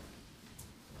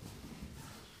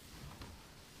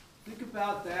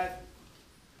about that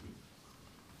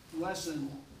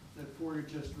lesson that Porter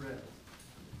just read.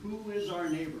 Who is our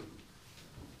neighbor?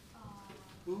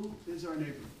 Who is our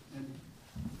neighbor? And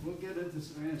we'll get into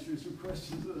some answering some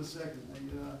questions in a second.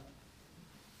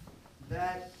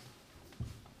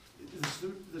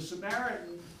 The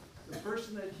Samaritan, the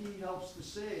person that he helps to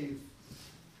save,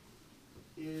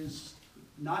 is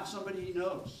not somebody he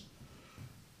knows.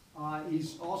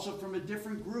 He's also from a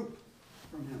different group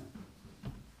from him.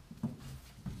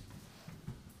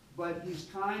 But he's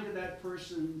kind to that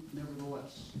person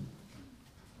nevertheless.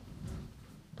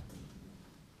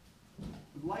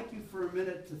 I'd like you for a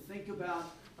minute to think about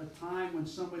a time when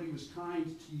somebody was kind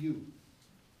to you.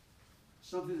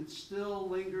 Something that still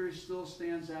lingers, still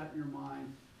stands out in your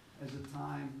mind as a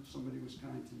time somebody was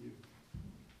kind to you.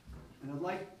 And I'd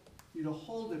like you to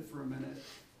hold it for a minute,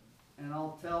 and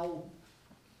I'll tell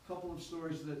a couple of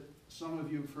stories that some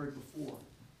of you have heard before.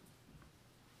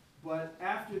 But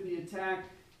after the attack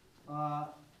on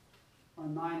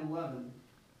 9/11,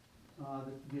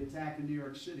 the attack in New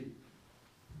York City,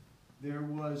 there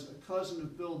was a cousin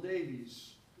of Bill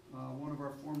Davies, one of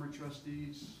our former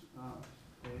trustees,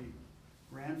 a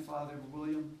grandfather of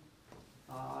William,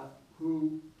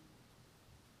 who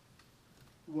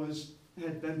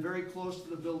had been very close to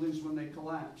the buildings when they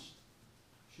collapsed.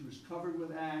 She was covered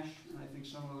with ash, and I think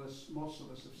most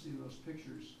of us have seen those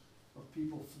pictures of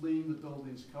people fleeing the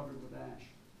buildings covered with ash.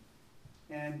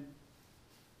 And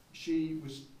she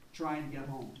was trying to get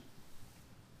home.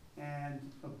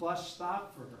 And a bus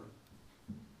stopped for her.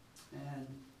 And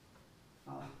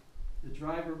the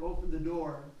driver opened the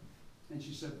door, and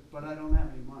she said, "But I don't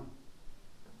have any money."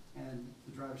 And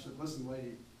the driver said, "Listen,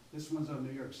 lady, this one's on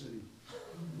New York City.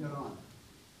 Get on."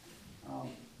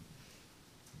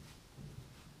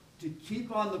 To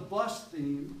keep on the bus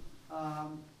theme,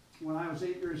 when I was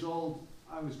 8 years old,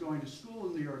 I was going to school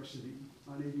in New York City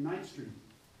on 89th Street.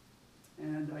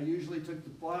 And I usually took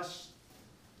the bus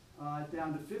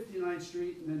down to 59th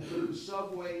Street and then took the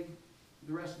subway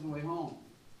the rest of the way home.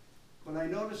 But I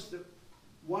noticed that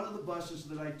one of the buses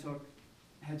that I took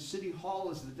had City Hall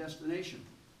as the destination.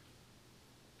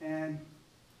 And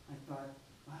I thought,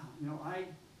 wow,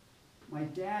 my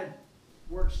dad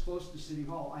works close to City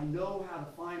Hall. I know how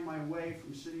to find my way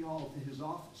from City Hall to his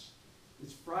office.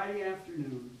 It's Friday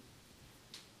afternoon.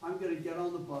 I'm going to get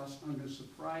on the bus. I'm going to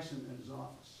surprise him at his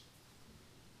office.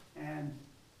 And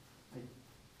I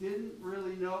didn't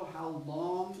really know how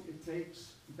long it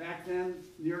takes. Back then,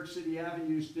 New York City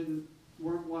avenues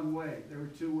weren't one way. There were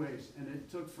two ways, and it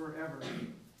took forever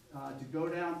to go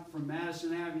down from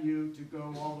Madison Avenue to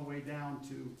go all the way down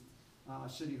to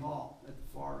City Hall at the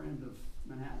far end of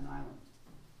Manhattan Island.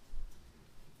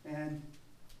 And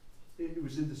it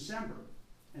was in December,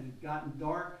 and it had gotten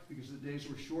dark because the days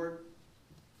were short,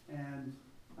 and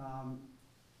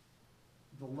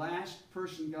the last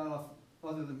person got off,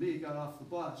 other than me, got off the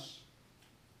bus,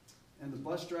 and the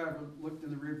bus driver looked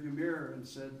in the rearview mirror and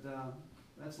said,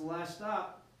 "That's the last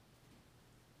stop."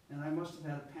 And I must have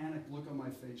had a panicked look on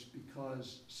my face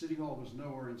because City Hall was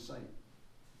nowhere in sight.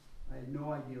 I had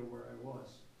no idea where I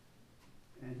was.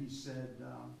 And he said,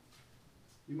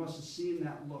 you must have seen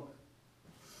that look.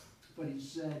 But he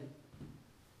said,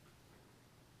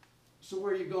 "So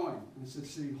where are you going?" And I said,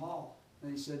 "City Hall."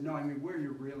 And he said, "No, I mean, where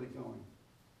you're really going."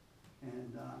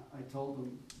 And I told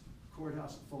him,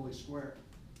 "Courthouse at Foley Square."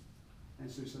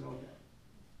 And so he said, "Okay."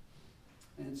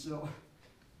 And so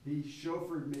he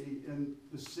chauffeured me in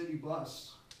the city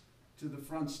bus to the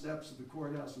front steps of the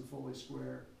courthouse in Foley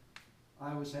Square.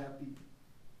 I was happy,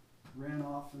 ran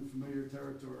off in familiar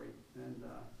territory, and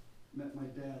met my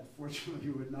dad, fortunately,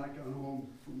 who had not gone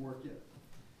home from work yet.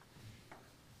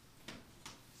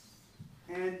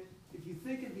 And if you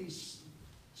think of these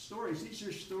stories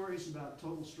are stories about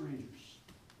total strangers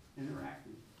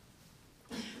interacting.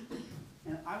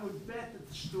 And I would bet that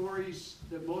the stories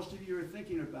that most of you are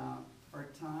thinking about are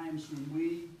times when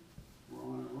we were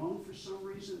on our own for some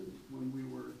reason, when we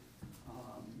were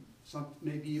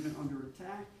maybe even under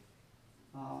attack,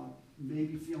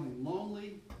 maybe feeling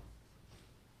lonely.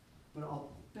 But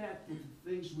I'll bet that the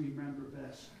things we remember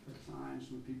best are times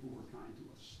when people were kind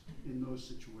to us in those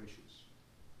situations.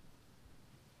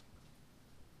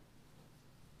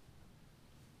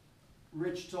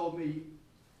 Rich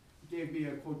gave me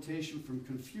a quotation from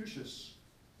Confucius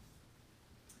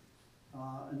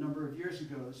a number of years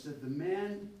ago. It said,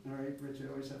 all right, Rich, I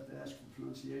always have to ask for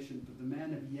pronunciation, but the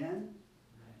man of Yen,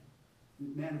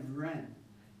 man of Ren.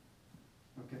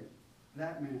 Okay,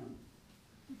 that man.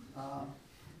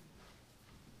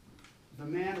 The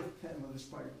man of this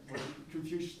part,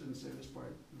 Confucius didn't say this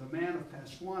part. The man of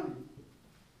Pasquani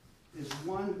is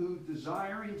one who,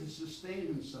 desiring to sustain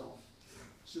himself,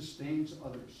 sustains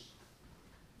others.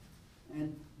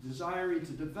 And desiring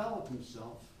to develop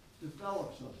himself,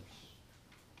 develops others.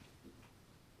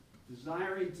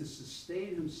 Desiring to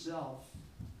sustain himself,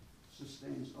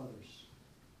 sustains others.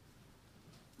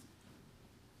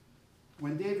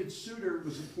 When David Souter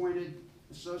was appointed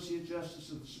Associate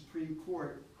Justice of the Supreme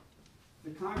Court,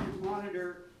 the Congress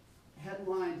Monitor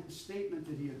headlined a statement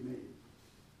that he had made.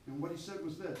 And what he said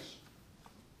was this: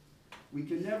 "We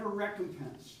can never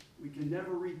recompense, we can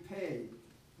never repay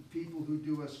the people who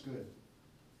do us good.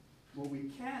 What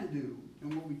we can do,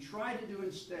 and what we try to do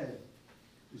instead,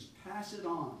 is pass it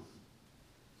on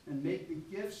and make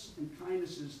the gifts and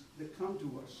kindnesses that come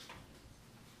to us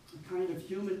a kind of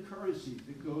human currency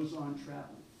that goes on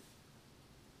traveling."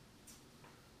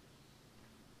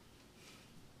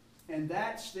 And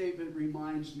that statement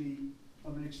reminds me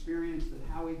of an experience that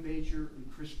Howie Bacher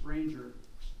and Chris Branger,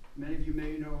 many of you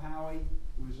may know Howie,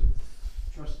 who was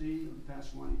a trustee of the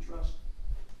Pasquaney Trust,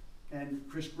 and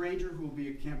Chris Branger, who will be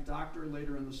a camp doctor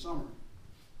later in the summer.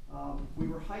 We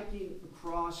were hiking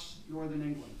across northern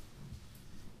England.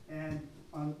 And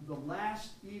on the last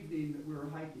evening that we were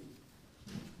hiking,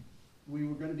 we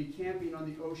were going to be camping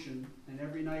on the ocean, and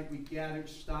every night we gathered,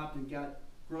 stopped, and got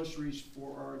groceries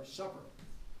for our supper.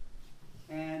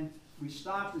 And we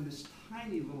stopped in this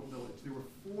tiny little village. There were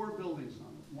 4 buildings on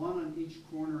it, one on each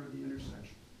corner of the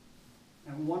intersection.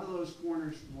 And one of those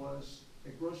corners was a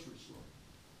grocery store.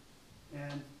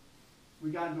 And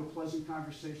we got into a pleasant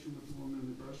conversation with the woman in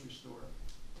the grocery store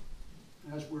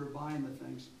as we were buying the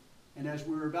things. And as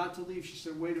we were about to leave, she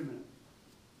said, "Wait a minute."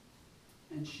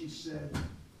 And she said,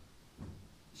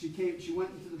 she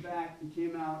went into the back and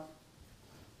came out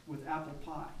with apple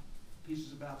pie,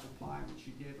 pieces of apple pie, which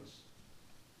she gave us.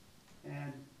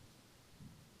 And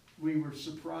we were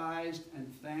surprised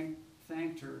and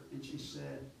thanked her, and she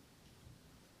said,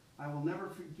 "I will never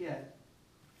forget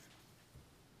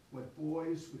what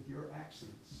boys with your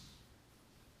accents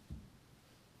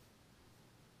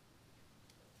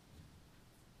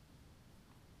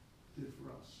did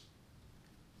for us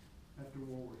after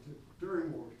World War II,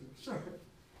 during World War II, sorry.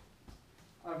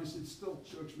 Obviously, it still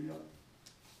chokes me up.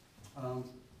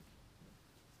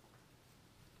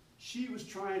 She was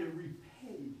trying to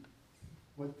repay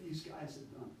what these guys had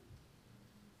done.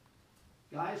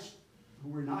 Guys who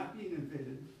were not being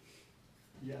invaded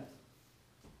yet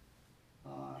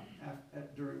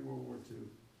during World War II.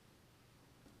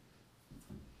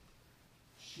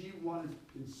 She wanted,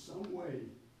 in some way,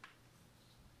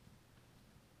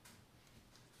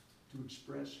 to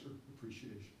express her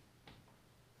appreciation.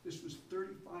 This was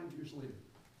 35 years later.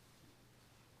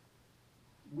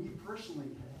 We personally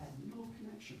had no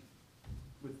connection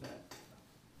with that.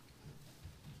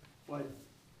 But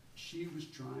she was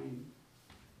trying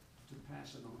to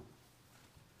pass it on.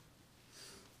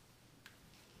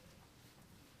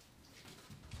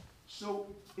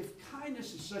 So, if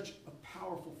kindness is such a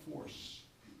powerful force,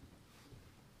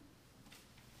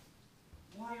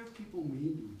 why are people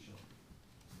mean to each other?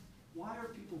 Why are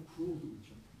people cruel to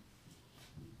each other?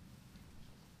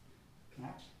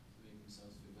 Max?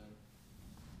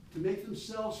 To make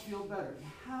themselves feel better.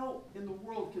 How in the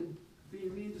world can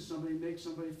being mean to somebody make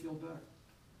somebody feel better?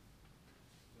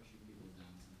 Pushing people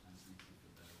down sometimes makes you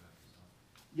feel better about yourself.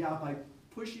 Yeah, by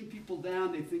pushing people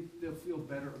down, they think they'll feel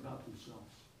better about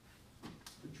themselves.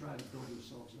 They try to build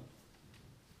themselves up.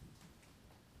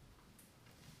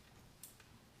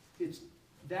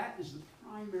 That is the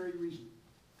primary reason.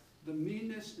 The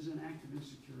meanness is an act of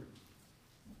insecurity.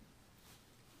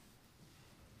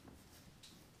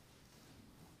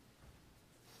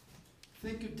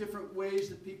 Think of different ways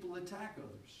that people attack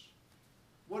others.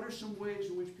 What are some ways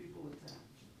in which people attack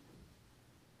each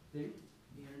other? Dave?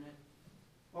 The internet.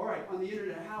 All right, on the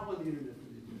internet. How on the internet do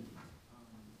they do it?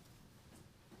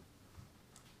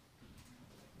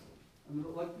 I mean,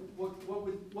 like,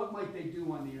 what might they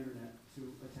do on the internet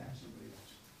to attack somebody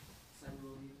else?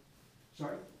 Cyberbullying.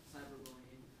 Sorry?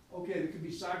 Cyberbullying. Okay, there could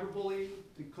be cyberbullying.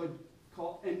 They could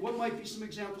call, and what might be some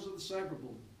examples of the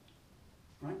cyberbullying?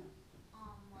 Right?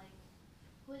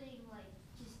 Putting,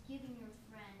 just giving your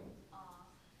friend,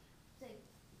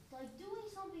 doing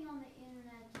something on the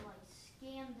internet to,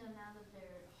 scam them out of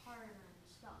their hard-earned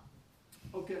stuff.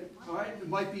 Okay, all right. It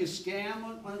might be a scam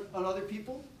on other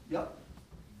people. Yep.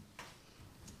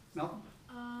 Malcolm?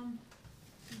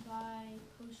 By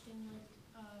posting,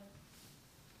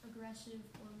 aggressive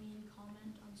or mean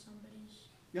comment on somebody's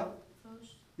Yep.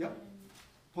 post. Yep. And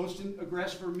Posting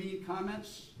aggressive or mean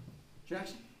comments.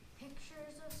 Jackson?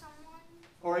 Pictures of someone.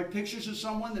 All right, pictures of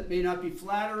someone that may not be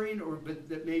flattering, but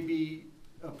that may be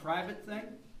a private thing.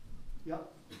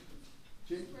 Yep.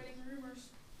 Jane? Spreading rumors.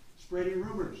 Spreading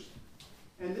rumors.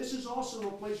 And this is also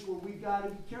a place where we gotta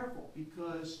be careful,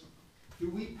 because do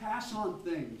we pass on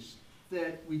things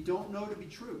that we don't know to be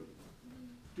true?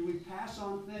 Do we pass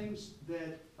on things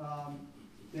that,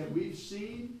 that we've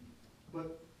seen,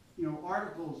 but, you know,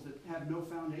 articles that have no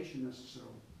foundation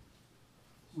necessarily?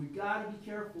 We've gotta be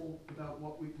careful about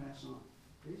what we pass on.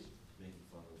 Please? Making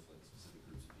fun of like specific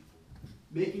groups of people.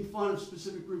 Making fun of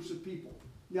specific groups of people.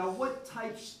 Now, what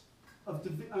types of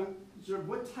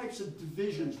what types of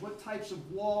divisions, what types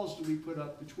of walls do we put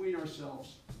up between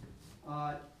ourselves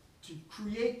to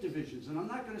create divisions? And I'm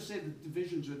not going to say that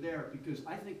divisions are there, because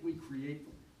I think we create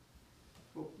them.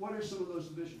 But what are some of those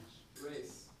divisions?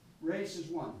 Race. Race is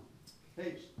one.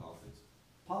 Hey, Politics.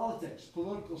 politics,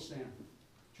 political stand.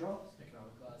 Charles?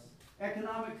 Economic class.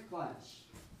 Economic class.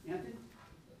 Anthony?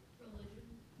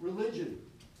 Religion. Religion.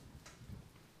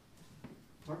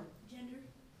 Pardon? Gender.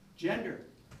 Gender.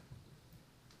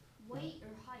 Weight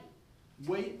or height?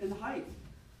 Weight and height.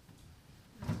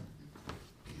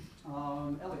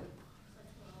 Elliot?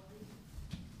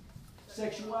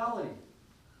 Sexuality.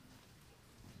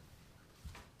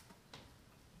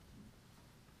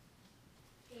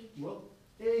 Age. Well,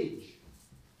 age.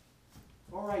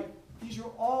 All right, these are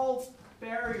all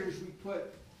barriers we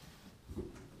put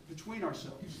between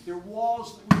ourselves. They're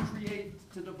walls that we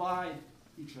create to divide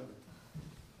each other.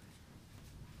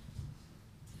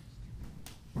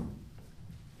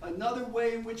 Another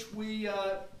way in which we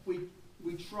are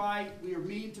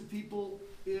mean to people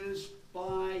is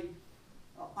by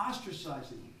ostracizing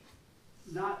them,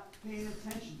 not paying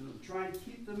attention to them, trying to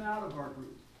keep them out of our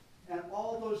group. And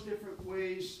all those different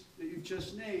ways that you've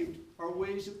just named are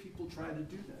ways that people try to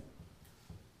do that.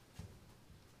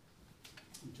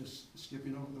 I'm just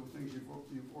skipping over the things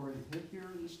you've already hit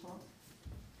here in this talk.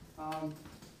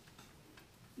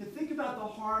 You think about the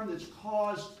harm that's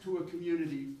caused to a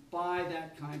community by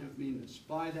that kind of meanness,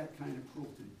 by that kind of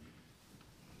cruelty.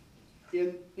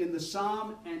 In the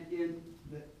psalm and in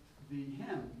the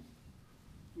hymn,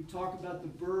 we talk about the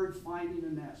bird finding a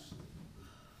nest.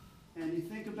 And you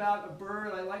think about a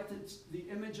bird, I like the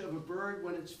image of a bird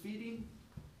when it's feeding,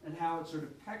 and how it sort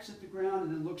of pecks at the ground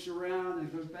and then looks around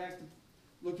and goes back to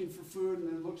looking for food and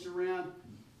then looks around.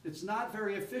 It's not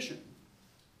very efficient,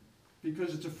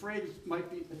 because it's afraid it might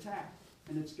be attacked,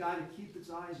 and it's got to keep its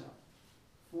eyes up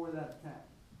for that attack.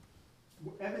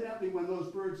 Evidently, when those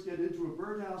birds get into a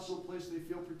birdhouse, someplace they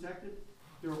feel protected,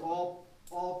 they're all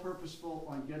purposeful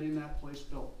on getting that place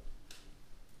built.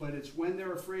 But it's when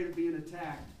they're afraid of being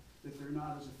attacked that they're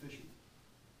not as efficient.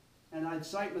 And I'd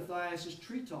cite Matthias's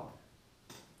tree talk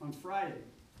on Friday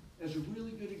as a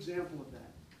really good example of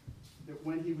that. That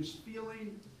when he was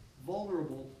feeling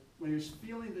vulnerable, when he was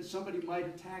feeling that somebody might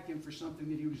attack him for something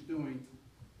that he was doing,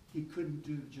 he couldn't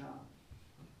do the job.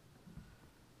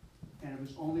 And it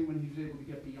was only when he was able to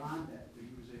get beyond that that he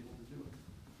was able to do it.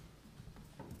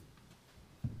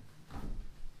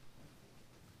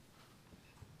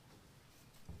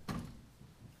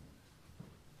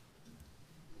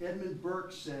 Edmund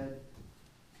Burke said,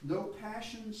 "No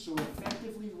passion so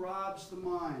effectively robs the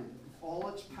mind of all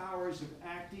its powers of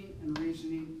acting and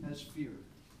reasoning as fear."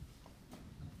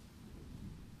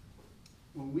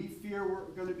 When we fear we're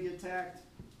going to be attacked,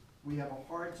 we have a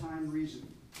hard time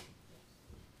reasoning.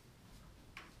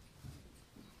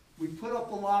 We put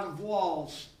up a lot of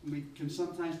walls. We can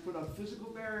sometimes put up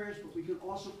physical barriers, but we can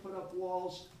also put up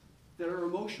walls that are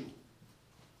emotional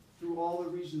through all the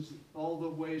reasons, all the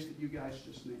ways that you guys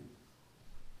just named.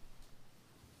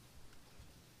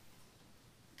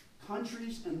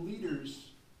 Countries and leaders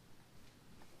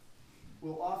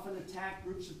will often attack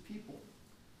groups of people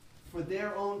for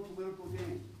their own political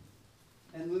gain.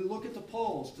 And then look at the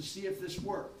polls to see if this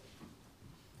worked.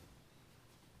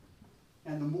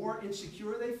 And the more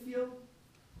insecure they feel,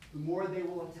 the more they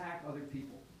will attack other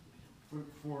people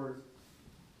for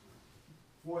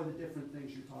the different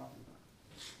things you're talking about.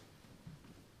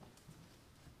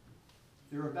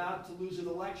 They're about to lose an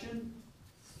election,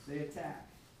 they attack.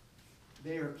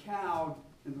 They are cowed,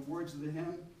 in the words of the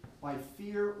hymn, by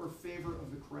fear or favor of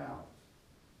the crowd.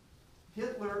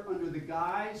 Hitler, under the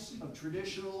guise of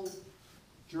traditional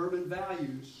German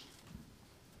values,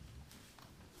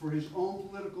 for his own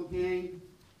political gain,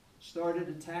 started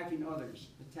attacking others,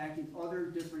 attacking other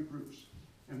different groups.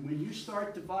 And when you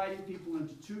start dividing people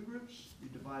into two groups, you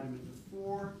divide them into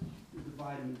 4, you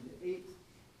divide them into 8,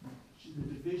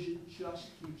 the division just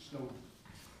keeps going.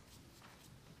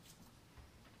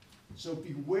 So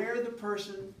beware the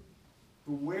person,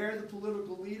 beware the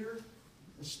political leader,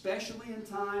 especially in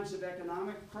times of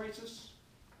economic crisis,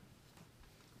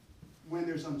 when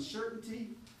there's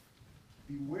uncertainty,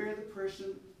 Beware the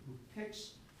person who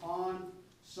picks on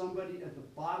somebody at the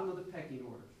bottom of the pecking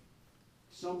order.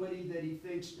 Somebody that he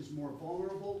thinks is more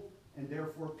vulnerable, and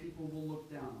therefore people will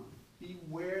look down on.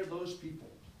 Beware those people.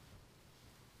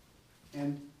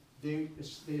 And they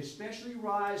especially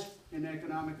rise in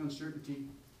economic uncertainty,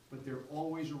 but they're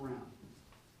always around.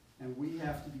 And we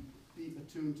have to be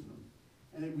attuned to them.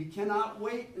 And we cannot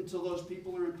wait until those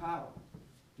people are in power,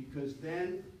 because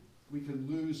then we can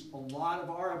lose a lot of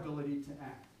our ability to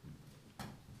act.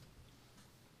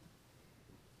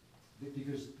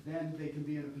 Because then they can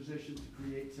be in a position to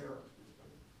create terror.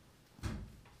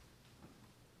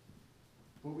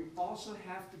 But we also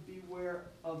have to beware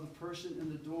of the person in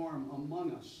the dorm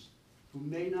among us who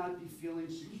may not be feeling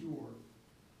secure,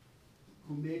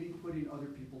 who may be putting other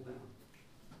people down.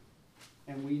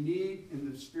 And we need,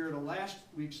 in the spirit of last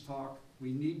week's talk,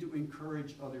 we need to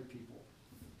encourage other people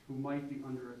who might be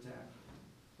under attack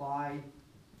by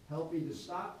helping to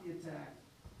stop the attack,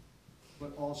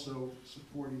 but also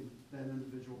supporting that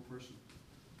individual person.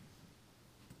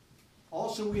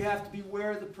 Also, we have to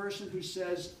beware of the person who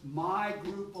says, my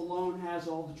group alone has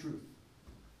all the truth.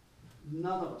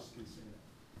 None of us can say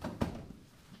that.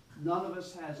 None of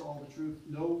us has all the truth.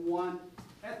 No one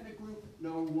ethnic group,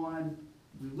 no one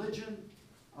religion.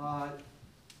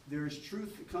 There is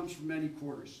truth that comes from many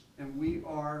quarters, and we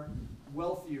are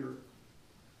wealthier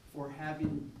for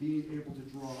being able to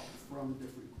draw from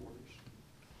different quarters.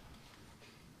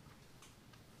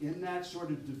 In that sort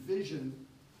of division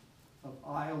of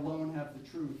I alone have the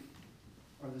truth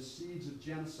are the seeds of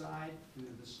genocide and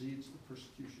are the seeds of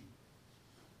persecution.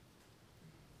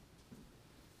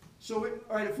 So,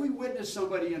 all right, if we witness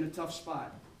somebody in a tough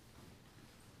spot,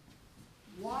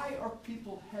 why are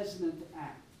people hesitant to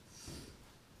act?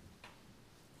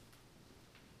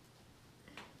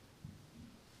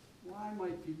 Why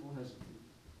might people hesitate?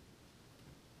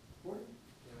 Gordon?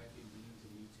 They might be mean to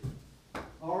me too.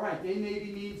 All right, they may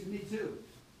be mean to me too.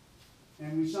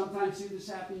 And we sometimes see this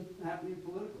happening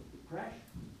politically. Crash?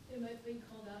 They might be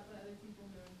called out by other people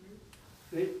in their own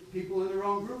group. People in their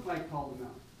own group might call them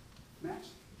out. Max?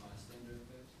 Bystander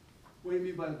effect. What do you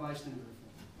mean by the bystander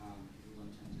effect? People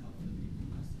don't tend to help other people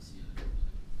unless they see other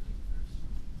people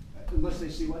doing it first. Unless they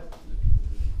see what? Other people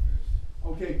doing it first.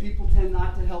 Okay, people tend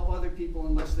not to help other people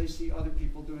unless they see other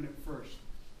people doing it first.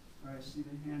 All right, I see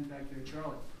the hand back there,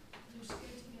 Charlie. They're scared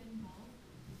to get involved.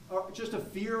 Or just a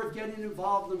fear of getting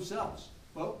involved themselves.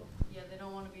 Bo? Yeah, they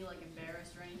don't want to be like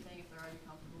embarrassed or anything if they're already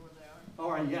comfortable where they are.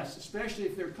 All right, yes, especially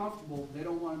if they're comfortable, they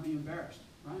don't want to be embarrassed,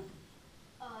 right?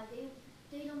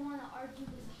 They don't want to argue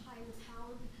with the higher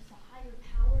power because the higher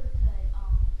power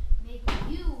could make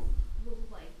you look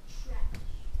like trash.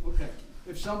 Okay,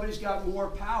 if somebody's got more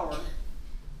power,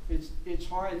 it's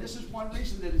hard, and this is one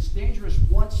reason that it's dangerous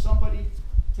once somebody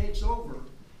takes over.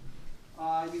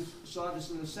 You saw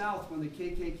this in the South when the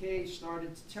KKK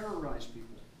started to terrorize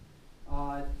people.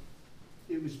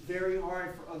 It was very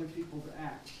hard for other people to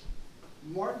act.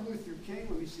 Martin Luther King,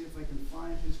 let me see if I can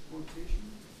find his quotation.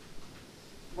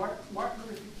 Martin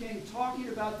Luther King, talking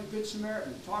about the Good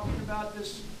Samaritan, talking about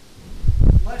this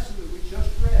lesson that we just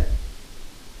read,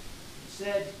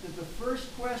 said that the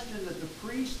first question that the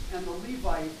priest and the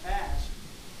Levite asked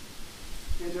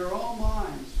in their own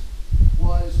minds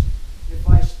was, if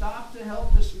I stop to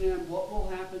help this man, what will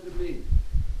happen to me?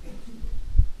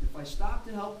 If I stop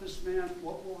to help this man,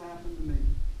 what will happen to me?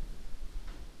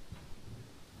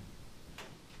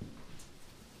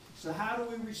 So how do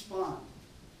we respond?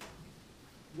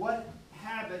 What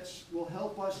habits will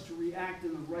help us to react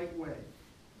in the right way?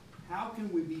 How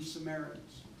can we be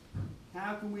Samaritans?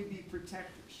 How can we be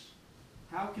protectors?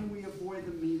 How can we avoid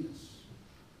the meanness?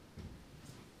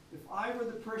 If I were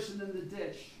the person in the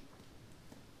ditch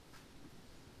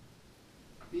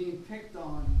being picked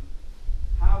on,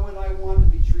 how would I want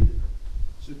to be treated?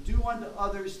 So do unto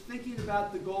others, thinking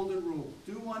about the golden rule.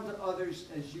 Do unto others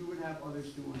as you would have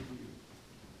others do unto you.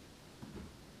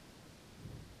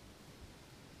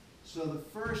 So the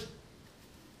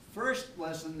first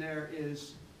lesson there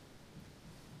is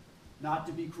not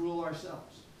to be cruel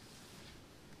ourselves.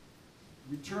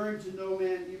 Return to no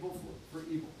man evil for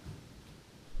evil.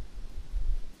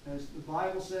 As the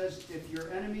Bible says, if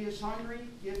your enemy is hungry,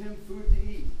 give him food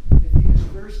to eat. If he is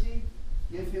thirsty,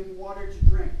 give him water to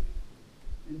drink.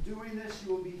 In doing this,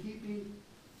 you will be heaping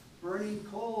burning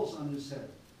coals on his head.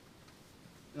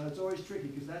 Now, it's always tricky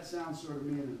because that sounds sort of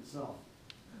mean in itself.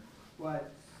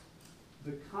 But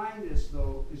the kindness,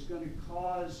 though, is going to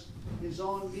cause his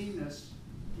own meanness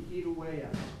to eat away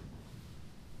at it.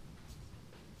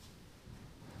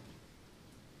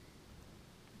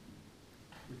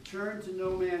 Return to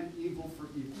no man evil for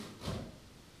evil.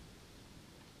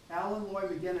 Alan Lloyd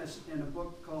McGinnis, in a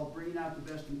book called Bringing Out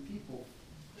the Best in People,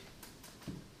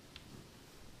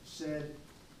 said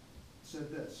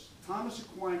this: Thomas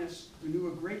Aquinas, who knew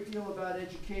a great deal about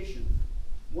education,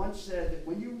 once said that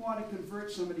when you want to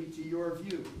convert somebody to your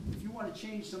view, if you want to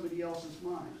change somebody else's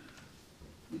mind,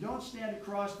 you don't stand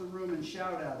across the room and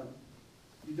shout at him.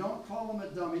 You don't call him a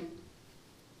dummy.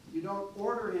 You don't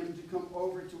order him to come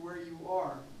over to where you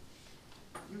are.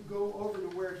 You go over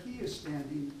to where he is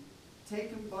standing,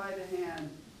 take him by the hand,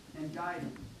 and guide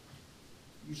him.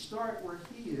 You start where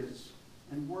he is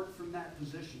and work from that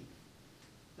position.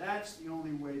 That's the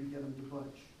only way to get him to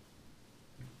budge.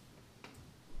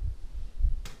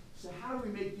 So how do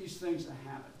we make these things a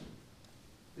habit?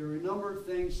 There are a number of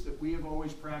things that we have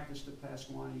always practiced at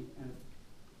Pasquaney and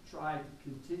have tried to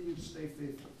continue to stay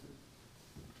faithful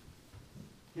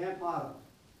to. Camp motto: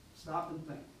 stop and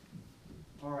think.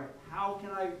 All right, how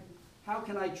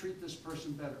can I treat this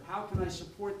person better? How can I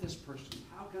support this person?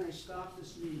 How can I stop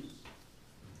this means?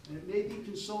 And it may be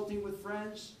consulting with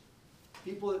friends,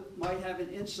 people that might have an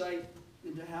insight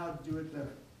into how to do it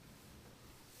better.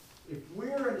 If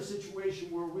we're in a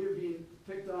situation where we're being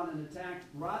picked on and attacked,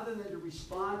 rather than to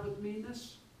respond with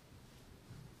meanness,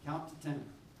 count to 10.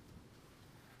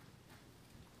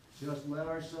 Just let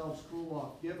ourselves cool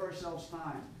off. Give ourselves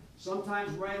time.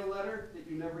 Sometimes write a letter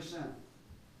that you never sent.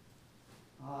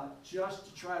 Just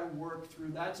to try to work through.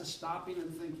 That's a stopping and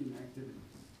thinking activity.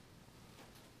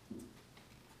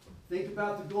 Think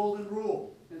about the golden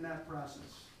rule in that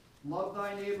process. Love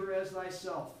thy neighbor as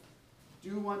thyself.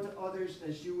 Do unto others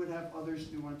as you would have others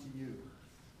do unto you.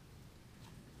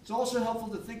 It's also helpful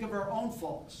to think of our own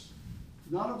faults.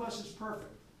 None of us is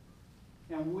perfect.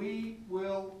 And we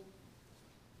will,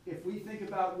 if we think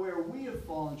about where we have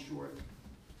fallen short,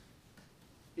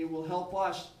 it will help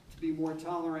us to be more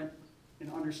tolerant in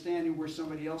understanding where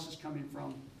somebody else is coming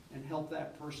from and help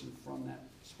that person from that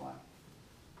spot.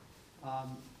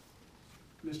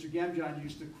 Mr. Gemjohn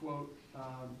used to quote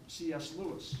C.S.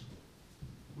 Lewis,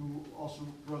 who also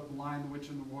wrote The Lion, the Witch,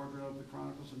 and the Wardrobe, the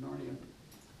Chronicles of Narnia,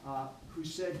 who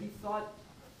said he thought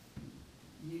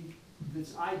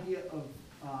this idea of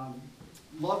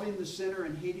loving the sinner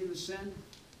and hating the sin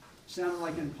sounded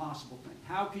like an impossible thing.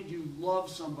 How could you love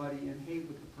somebody and hate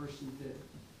what the person did?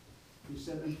 He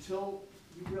said, until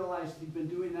you realized he'd been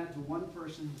doing that to one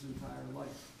person his entire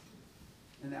life,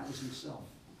 and that was himself.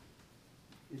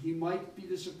 That he might be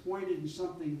disappointed in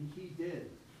something he did,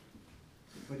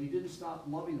 but he didn't stop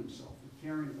loving himself and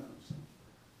caring about himself.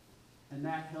 And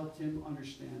that helped him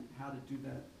understand how to do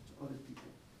that to other people.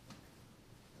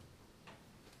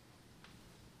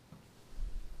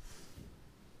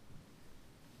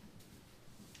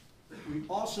 We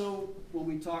also, when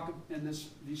we talk in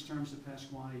these terms of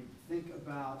Pasquaney, think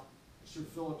about Sir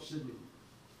Philip Sidney.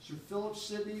 Sir Philip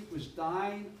Sidney was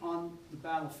dying on the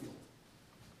battlefield,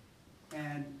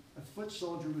 and a foot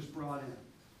soldier was brought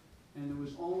in, and there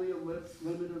was only a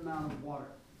limited amount of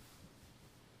water.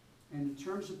 And in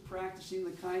terms of practicing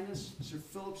the kindness, Sir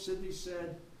Philip Sidney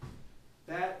said,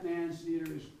 that man's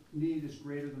need is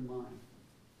greater than mine.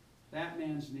 That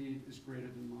man's need is greater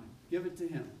than mine. Give it to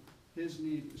him. His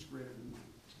need is greater than mine.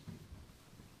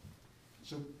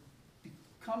 So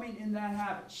becoming in that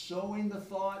habit, sowing the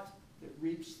thought that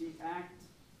reaps the act,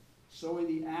 sowing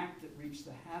the act that reaps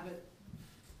the habit.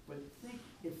 But think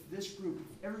if this group,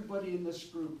 if everybody in this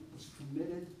group was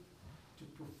committed to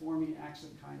performing acts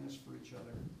of kindness for each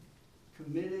other,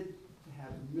 committed to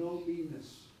have no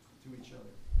meanness to each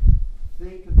other.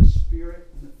 Think of the spirit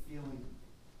and the feeling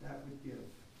that would give.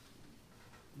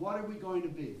 What are we going to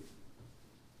be?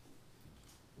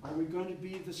 Are we going to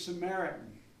be the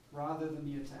Samaritan rather than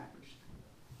the attackers?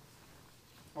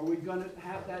 Are we going to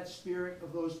have that spirit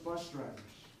of those bus drivers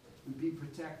and be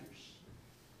protectors?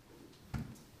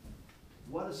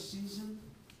 What a season.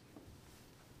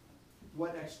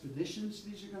 What expeditions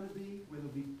these are going to be, where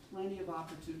there'll be plenty of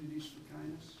opportunities for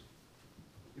kindness.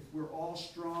 If we're all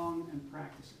strong and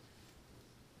practice it.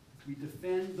 If we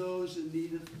defend those in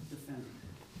need of defending.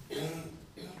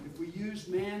 If we use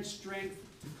man's strength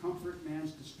to comfort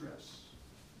man's distress.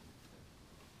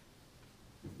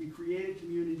 If we create a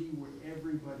community where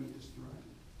everybody is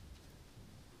thriving.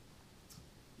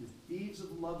 With deeds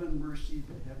of love and mercy,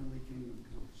 the heavenly kingdom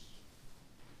comes.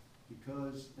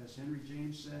 Because, as Henry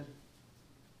James said,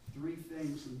 3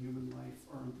 things in human life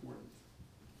are important.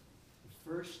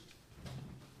 The first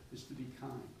is to be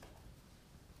kind.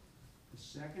 The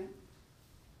second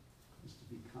is to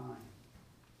be kind.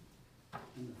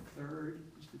 And the third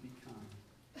is to be kind.